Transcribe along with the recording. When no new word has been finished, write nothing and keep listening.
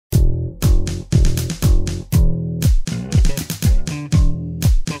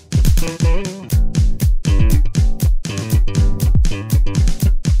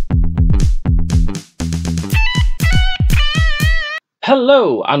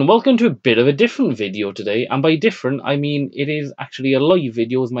Hello, and welcome to a bit of a different video today, and by different, I mean it is actually a live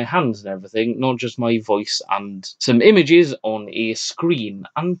video with my hands and everything, not just my voice and some images on a screen.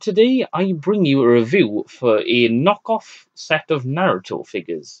 And today I bring you a review for a knockoff set of Naruto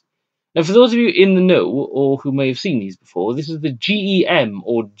figures. Now for those of you in the know, or who may have seen these before, this is the G.E.M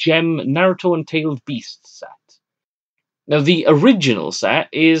or G.E.M Naruto and Tailed Beast set. Now, the original set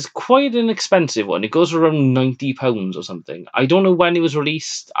is quite an expensive one. It goes for around £90 or something. I don't know when it was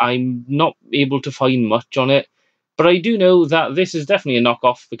released. I'm not able to find much on it. But I do know that this is definitely a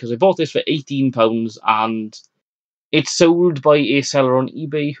knockoff because I bought this for £18 and it's sold by a seller on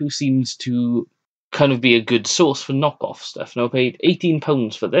eBay who seems to kind of be a good source for knockoff stuff. Now, I paid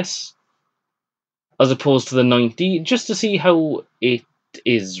 £18 for this as opposed to the 90 just to see how it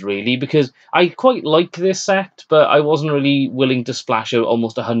is really, because I quite like this set, but I wasn't really willing to splash out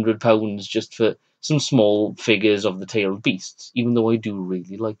almost £100 just for some small figures of the tailed beasts, even though I do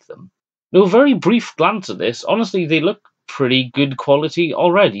really like them. Now, a very brief glance at this, honestly, they look pretty good quality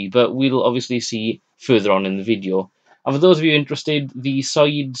already, but we'll obviously see further on in the video. And for those of you interested, the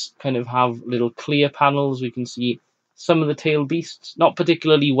sides kind of have little clear panels. We can see some of the tailed beasts, not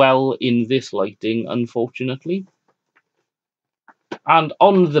particularly well in this lighting, unfortunately. And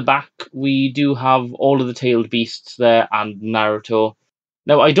on the back, we do have all of the tailed beasts there and Naruto.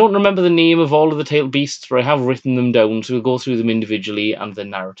 Now, I don't remember the name of all of the tailed beasts, but I have written them down, so we'll go through them individually and then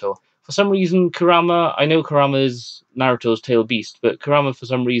Naruto. For some reason, Kurama, I know Kurama is Naruto's tailed beast, but Kurama for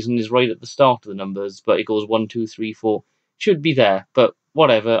some reason is right at the start of the numbers, but it goes 1, 2, 3, 4. Should be there, but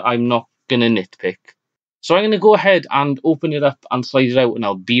whatever, I'm not going to nitpick. So I'm going to go ahead and open it up and slide it out, and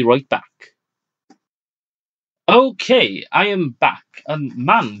I'll be right back. Okay, I am back, and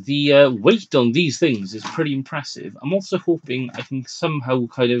man, the weight on these things is pretty impressive. I'm also hoping I can somehow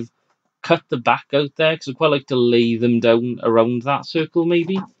kind of cut the back out there, because I quite like to lay them down around that circle,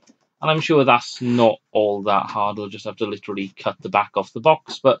 maybe. And I'm sure that's not all that hard. I'll just have to literally cut the back off the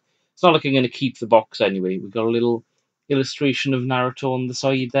box, but it's not like I'm going to keep the box anyway. We've got a little illustration of Naruto on the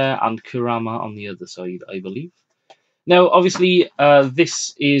side there, and Kurama on the other side, I believe. Now, obviously,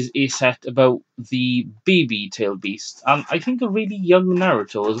 this is a set about the baby tailed beast, and I think a really young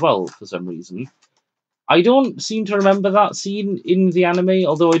Naruto as well, for some reason. I don't seem to remember that scene in the anime,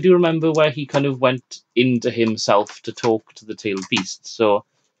 although I do remember where he kind of went into himself to talk to the tailed beast, so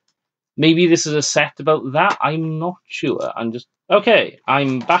maybe this is a set about that, I'm not sure. Okay,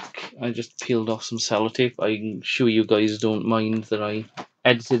 I'm back. I just peeled off some sellotape. I'm sure you guys don't mind that I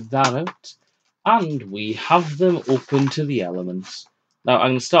edited that out. And we have them open to the elements. Now,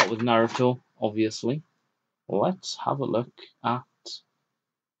 I'm going to start with Naruto, obviously. Let's have a look at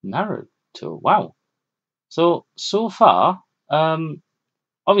Naruto. Wow. So far,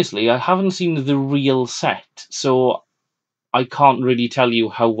 obviously, I haven't seen the real set, so I can't really tell you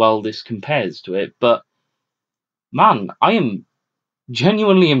how well this compares to it, but man, I am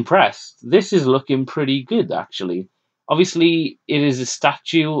genuinely impressed. This is looking pretty good, actually. Obviously, it is a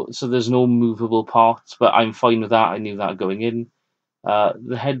statue, so there's no movable parts, but I'm fine with that. I knew that going in.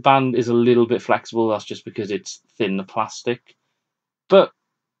 The headband is a little bit flexible. That's just because it's thin plastic. But,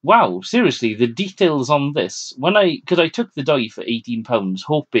 wow, seriously, the details on this, because I took the die for £18,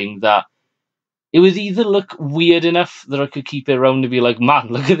 hoping that it would either look weird enough that I could keep it around and be like, man,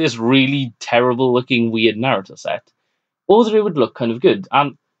 look at this really terrible looking weird Naruto set, or that it would look kind of good.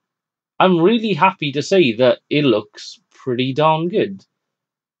 And I'm really happy to say that it looks pretty darn good.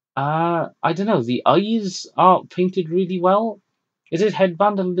 I don't know, the eyes are painted really well. Is his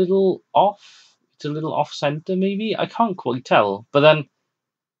headband a little off? It's a little off-center, maybe? I can't quite tell. But then,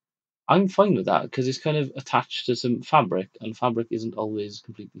 I'm fine with that, because it's kind of attached to some fabric, and fabric isn't always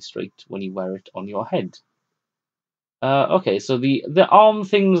completely straight when you wear it on your head. Okay, so the arm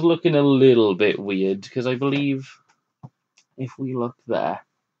thing's looking a little bit weird, because I believe, if we look there,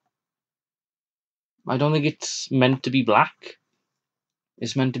 I don't think it's meant to be black.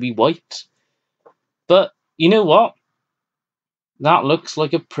 It's meant to be white. But, you know what? That looks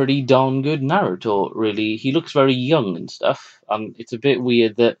like a pretty darn good Naruto, really. He looks very young and stuff, and it's a bit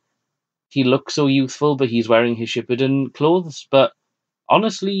weird that he looks so youthful, but he's wearing his Shippuden clothes, but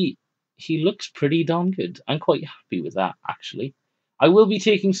honestly, he looks pretty darn good. I'm quite happy with that, actually. I will be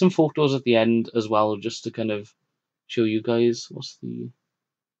taking some photos at the end as well, just to kind of show you guys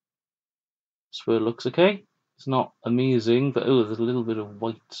where it looks okay. It's not amazing, but oh, there's a little bit of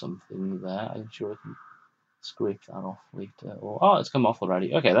white something there. I'm sure I can scrape that off later. Oh, it's come off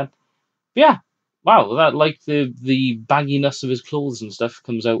already. Okay then. But yeah, wow, that like the bagginess of his clothes and stuff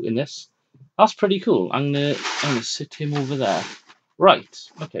comes out in this. That's pretty cool. I'm gonna sit him over there. Right.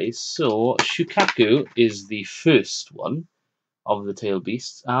 Okay. So Shukaku is the first one. of the tail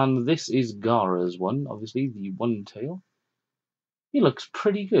beasts, and this is Gara's one, obviously the one tail. He looks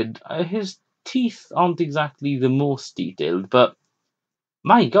pretty good. His teeth aren't exactly the most detailed, but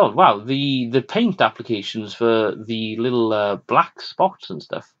my God, wow, the paint applications for the little black spots and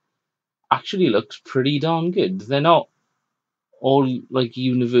stuff actually looks pretty darn good. They're not all like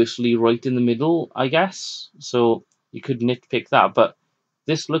universally right in the middle, I guess. So you could nitpick that, but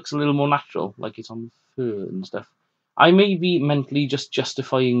this looks a little more natural, like it's on fur and stuff. I may be mentally just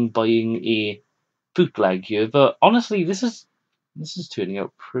justifying buying a bootleg here, but honestly, this is turning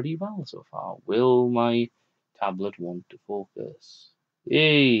out pretty well so far. Will my tablet want to focus?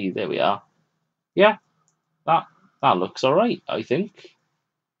 Yay, there we are. Yeah, that that looks alright, I think.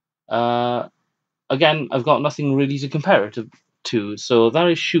 Uh, Again, I've got nothing really to compare it to, so that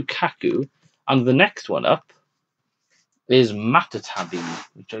is Shukaku, and the next one up is Matatabi,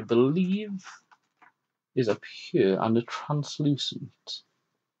 which I believe is a pure and a translucent.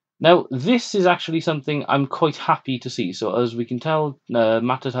 Now, this is actually something I'm quite happy to see. So, as we can tell,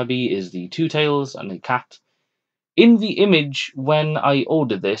 Matatabi is the two tails and a cat. In the image when I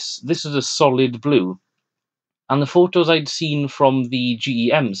ordered this is a solid blue. And the photos I'd seen from the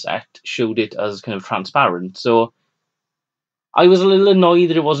G.E.M set showed it as kind of transparent. So, I was a little annoyed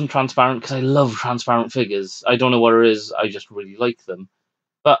that it wasn't transparent because I love transparent figures. I don't know what it is, I just really like them.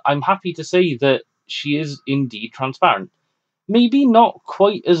 But I'm happy to say that she is indeed transparent. Maybe not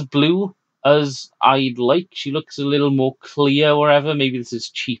quite as blue as I'd like. She looks a little more clear wherever. Maybe this is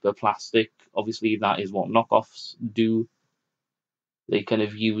cheaper plastic. Obviously, that is what knockoffs do. They kind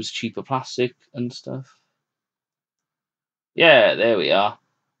of use cheaper plastic and stuff. Yeah, there we are.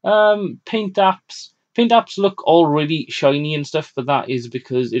 Paint apps. Paint apps look all really shiny and stuff, but that is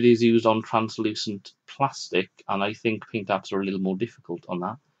because it is used on translucent plastic, and I think paint apps are a little more difficult on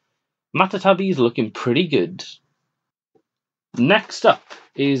that. Matatabi is looking pretty good. Next up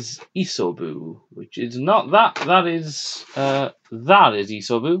is Isobu, which is not that. That is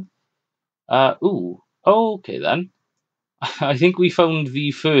Isobu. Ooh, okay then. I think we found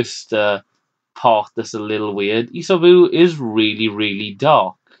the first part that's a little weird. Isobu is really, really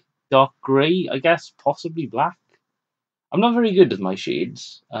dark. Dark grey, I guess, possibly black. I'm not very good with my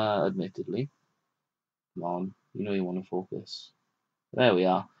shades, admittedly. Come on, you know you want to focus. There we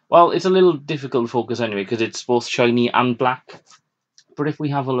are. Well, it's a little difficult to focus anyway, because it's both shiny and black. But if we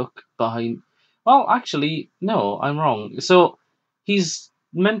have a look behind... Well, actually, no, I'm wrong. So, he's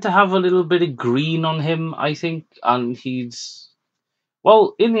meant to have a little bit of green on him, I think, and he's...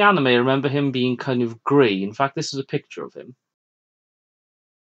 Well, in the anime, I remember him being kind of grey. In fact, this is a picture of him.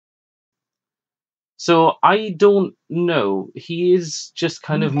 So I don't know. He is just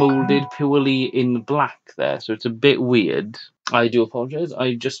kind of molded purely in black there, so it's a bit weird. I do apologize.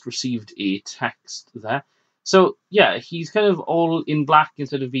 I just received a text there. So yeah, he's kind of all in black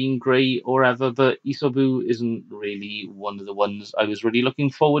instead of being grey or ever, but Isobu isn't really one of the ones I was really looking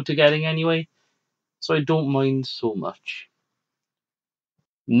forward to getting anyway. So I don't mind so much.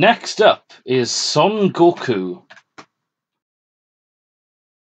 Next up is Son Goku.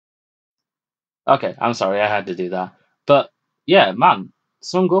 Okay, I'm sorry, I had to do that. But yeah, man,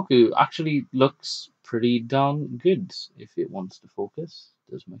 Son Goku actually looks pretty darn good if it wants to focus.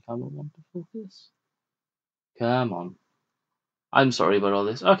 Does my camera want to focus? Come on. I'm sorry about all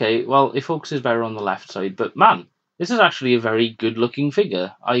this. Okay, well, it focuses better on the left side, but man, this is actually a very good looking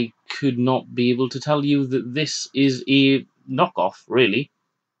figure. I could not be able to tell you that this is a knockoff, really.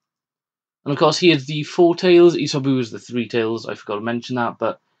 And of course, he has the four tails, Isobu is the three tails, I forgot to mention that,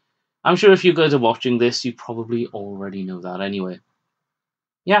 but I'm sure if you guys are watching this, you probably already know that anyway.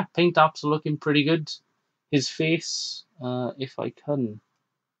 Yeah, paint apps are looking pretty good. His face, if I can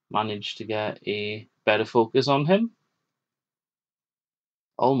manage to get a better focus on him.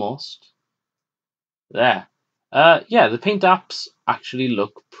 Almost. There. Yeah, the paint apps actually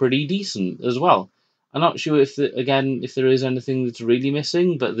look pretty decent as well. I'm not sure if, if there is anything that's really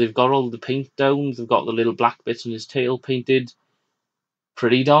missing, but they've got all the paint down. They've got the little black bits on his tail painted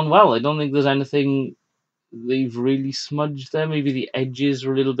pretty darn well. I don't think there's anything they've really smudged there. Maybe the edges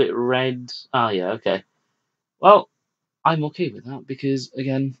are a little bit red. Ah, yeah, okay. Well, I'm okay with that because,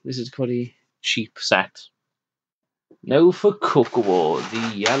 again, this is quite a cheap set. Now for Kokowo,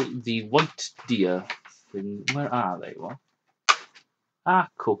 the white deer thing. Where are they? What? Ah,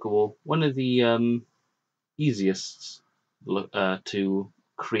 Kokowo. One of the easiest to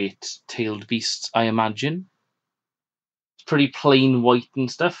create tailed beasts, I imagine. It's pretty plain white and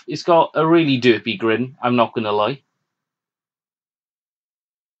stuff. It's got a really derpy grin, I'm not going to lie.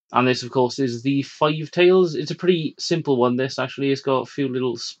 And this, of course, is the five tails. It's a pretty simple one, this, actually. It's got a few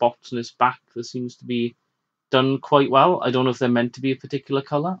little spots on its back that seems to be done quite well. I don't know if they're meant to be a particular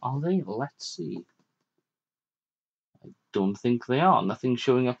colour. Are they? Let's see. Don't think they are. Nothing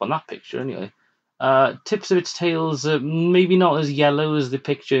showing up on that picture anyway. Tips of its tails are maybe not as yellow as the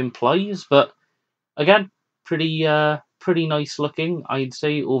picture implies, but again, pretty nice looking, I'd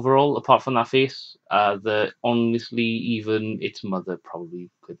say, overall, apart from that face, that honestly even its mother probably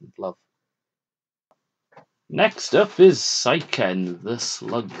couldn't love. Next up is Saiken, the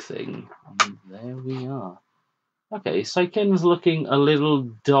slug thing. And there we are. Okay, Saiken's looking a little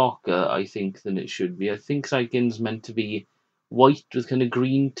darker, I think, than it should be. I think Saiken's meant to be white with kind of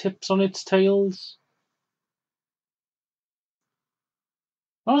green tips on its tails.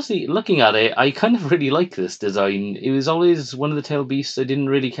 Honestly, looking at it, I kind of really like this design. It was always one of the tail beasts I didn't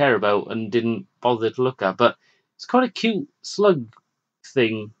really care about and didn't bother to look at, but it's quite a cute slug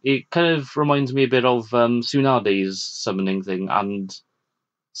thing. It kind of reminds me a bit of Tsunade's summoning thing and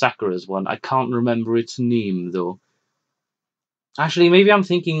Sakura's one. I can't remember its name though. Actually, maybe I'm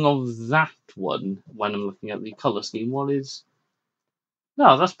thinking of that one when I'm looking at the colour scheme. What is...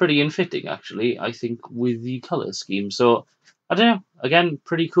 No, that's pretty infitting, actually, I think, with the colour scheme. So, I don't know. Again,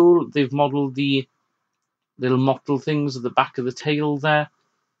 pretty cool. They've modelled the little mottled things at the back of the tail there.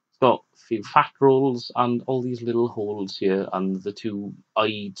 It's got a few fat rolls and all these little holes here, and the two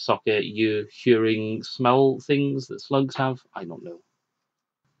eye socket, ear, hearing, smell things that slugs have. I don't know.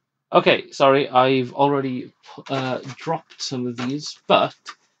 Okay, sorry, I've already dropped some of these, but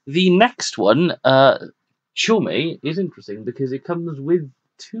the next one, Chome, is interesting because it comes with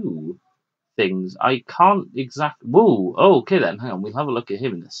two things. I can't exactly... Whoa, okay then, hang on, we'll have a look at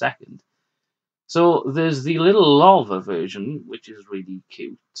him in a second. So there's the little lava version, which is really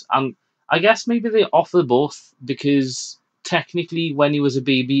cute, and I guess maybe they offer both because technically when he was a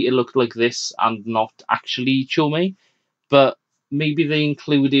baby it looked like this and not actually Chome, but maybe they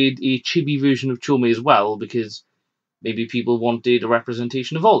included a chibi version of Chome as well because maybe people wanted a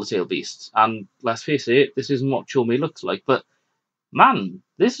representation of all the tail beasts. And let's face it, this isn't what Chome looks like. But man,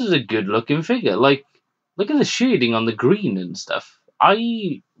 this is a good looking figure. Like, look at the shading on the green and stuff.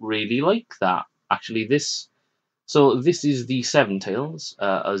 I really like that. Actually, this is the Seven Tails,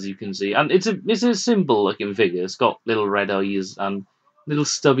 as you can see, and it's a simple looking figure. It's got little red eyes and little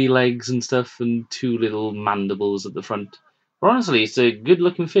stubby legs and stuff, and two little mandibles at the front. But honestly, it's a good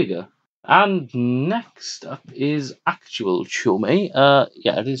looking figure. And next up is actual Chome.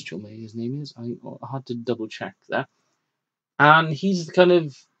 Yeah, it is Chome. His name is. I had to double check there. And he's the kind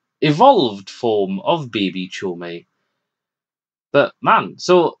of evolved form of Baby Chome. But man,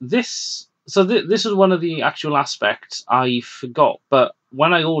 this is one of the actual aspects I forgot. But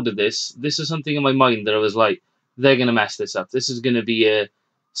when I ordered this is something in my mind that I was like, they're gonna mess this up. This is gonna be a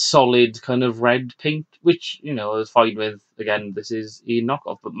solid kind of red paint, which I was fine with. Again, this is a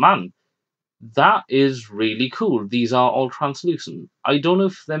knockoff, but man, that is really cool. These are all translucent. I don't know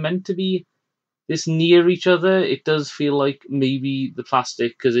if they're meant to be this near each other. It does feel like maybe the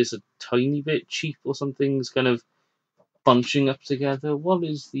plastic, because it's a tiny bit cheap or something, is kind of bunching up together. What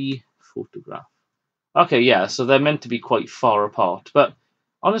is the photograph? Okay, yeah, so they're meant to be quite far apart. But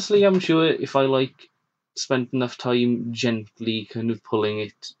honestly, I'm sure if I spent enough time gently kind of pulling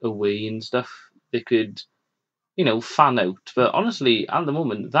it away and stuff, they could, fan out. But honestly, at the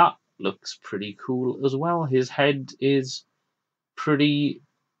moment, that looks pretty cool as well. His head is pretty...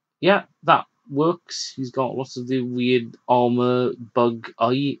 Yeah, that works. He's got lots of the weird armor bug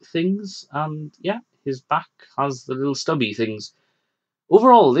eye things, and yeah, his back has the little stubby things.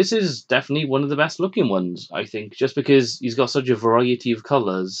 Overall, this is definitely one of the best looking ones, I think, just because he's got such a variety of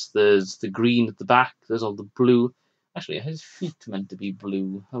colours. There's the green at the back, there's all the blue. Actually, are his feet meant to be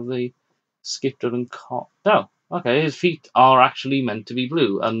blue? Have they skipped it and caught? No. Okay, his feet are actually meant to be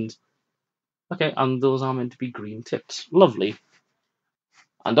blue, and okay, and those are meant to be green tips. Lovely.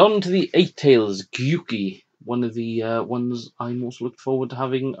 And on to the Eight Tails Gyuki, one of the ones I most looked forward to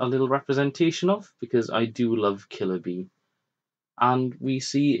having a little representation of, because I do love Killer Bee. And we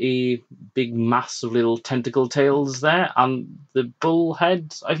see a big mass of little tentacle tails there, and the bull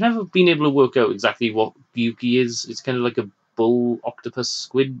head. I've never been able to work out exactly what Gyuki is. It's kind of like a bull octopus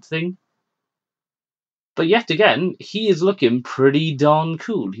squid thing. But yet again, he is looking pretty darn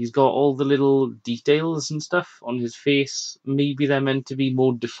cool. He's got all the little details and stuff on his face. Maybe they're meant to be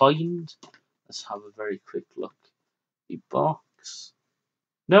more defined. Let's have a very quick look. The box.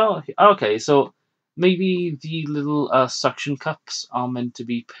 No? Okay, so maybe the little suction cups are meant to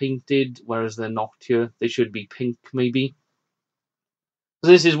be painted, whereas they're not here. They should be pink, maybe.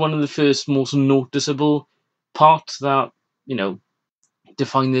 So this is one of the first most noticeable parts that,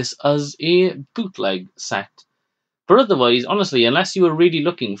 define this as a bootleg set. But otherwise, honestly, unless you were really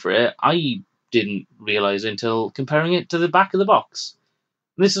looking for it, I didn't realise until comparing it to the back of the box.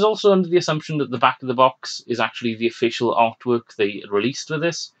 This is also under the assumption that the back of the box is actually the official artwork they released with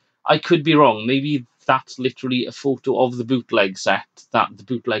this. I could be wrong. Maybe that's literally a photo of the bootleg set that the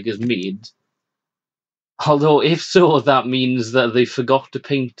bootleggers made. Although, if so, that means that they forgot to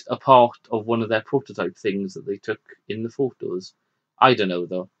paint a part of one of their prototype things that they took in the photos. I don't know,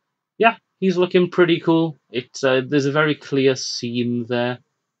 though. Yeah, he's looking pretty cool. There's a very clear seam there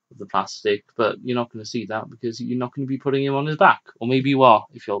of the plastic, but you're not going to see that because you're not going to be putting him on his back. Or maybe you are,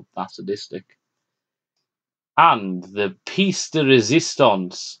 if you're that sadistic. And the piece de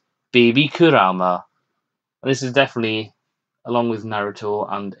resistance, Baby Kurama. This is definitely, along with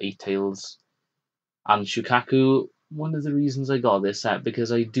Naruto and Eight Tails and Shukaku, one of the reasons I got this set,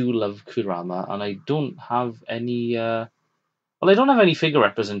 because I do love Kurama, and I don't have any, I don't have any figure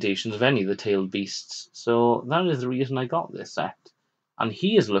representations of any of the tailed beasts, so that is the reason I got this set. And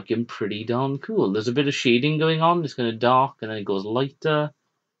he is looking pretty darn cool. There's a bit of shading going on, it's kind of dark, and then it goes lighter.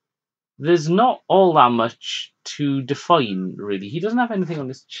 There's not all that much to define, really. He doesn't have anything on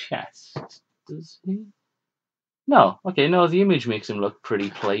his chest, does he? No. Okay, no, the image makes him look pretty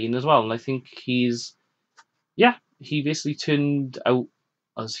plain as well, and I think he basically turned out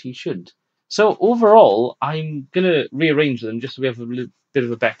as he should. So overall, I'm going to rearrange them just so we have a little bit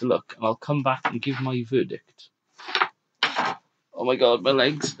of a better look, and I'll come back and give my verdict. Oh my god, my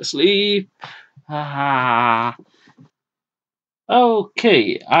leg's asleep. Ah.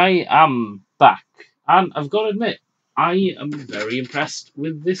 Okay, I am back, and I've got to admit, I am very impressed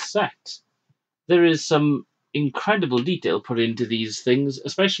with this set. There is some incredible detail put into these things,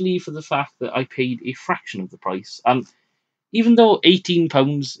 especially for the fact that I paid a fraction of the price. And even though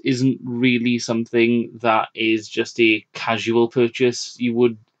 £18 isn't really something that is just a casual purchase, you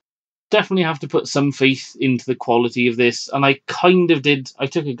would definitely have to put some faith into the quality of this, and I kind of did. I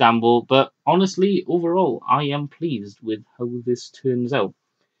took a gamble, but honestly, overall, I am pleased with how this turns out.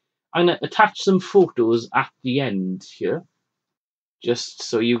 I'm going to attach some photos at the end here, just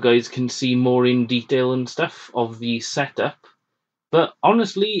so you guys can see more in detail and stuff of the setup. But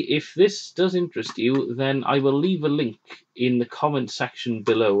honestly, if this does interest you, then I will leave a link in the comment section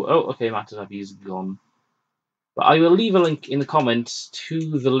below. Oh, okay, Matasabi's gone. But I will leave a link in the comments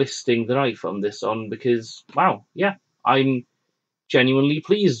to the listing that I found this on, because, wow, yeah, I'm genuinely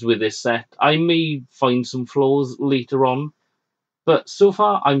pleased with this set. I may find some flaws later on, but so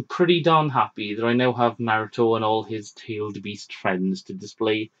far I'm pretty darn happy that I now have Naruto and all his tailed beast friends to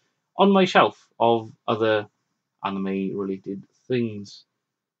display on my shelf of other anime-related things.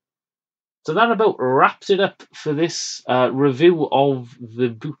 So that about wraps it up for this review of the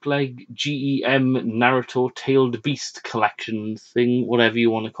bootleg G.E.M Naruto Tailed Beast collection thing, whatever you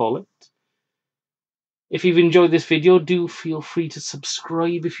want to call it. If you've enjoyed this video, do feel free to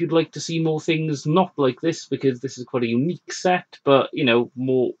subscribe if you'd like to see more things not like this, because this is quite a unique set, but, you know,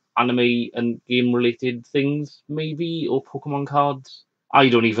 more anime and game-related things, maybe, or Pokemon cards. I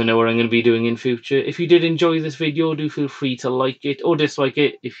don't even know what I'm going to be doing in future. If you did enjoy this video, do feel free to like it or dislike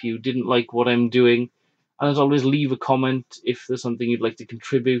it if you didn't like what I'm doing. And as always, leave a comment if there's something you'd like to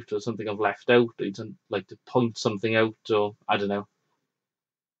contribute or something I've left out, or you'd like to point something out, or I don't know.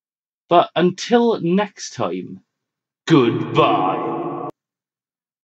 But until next time, goodbye.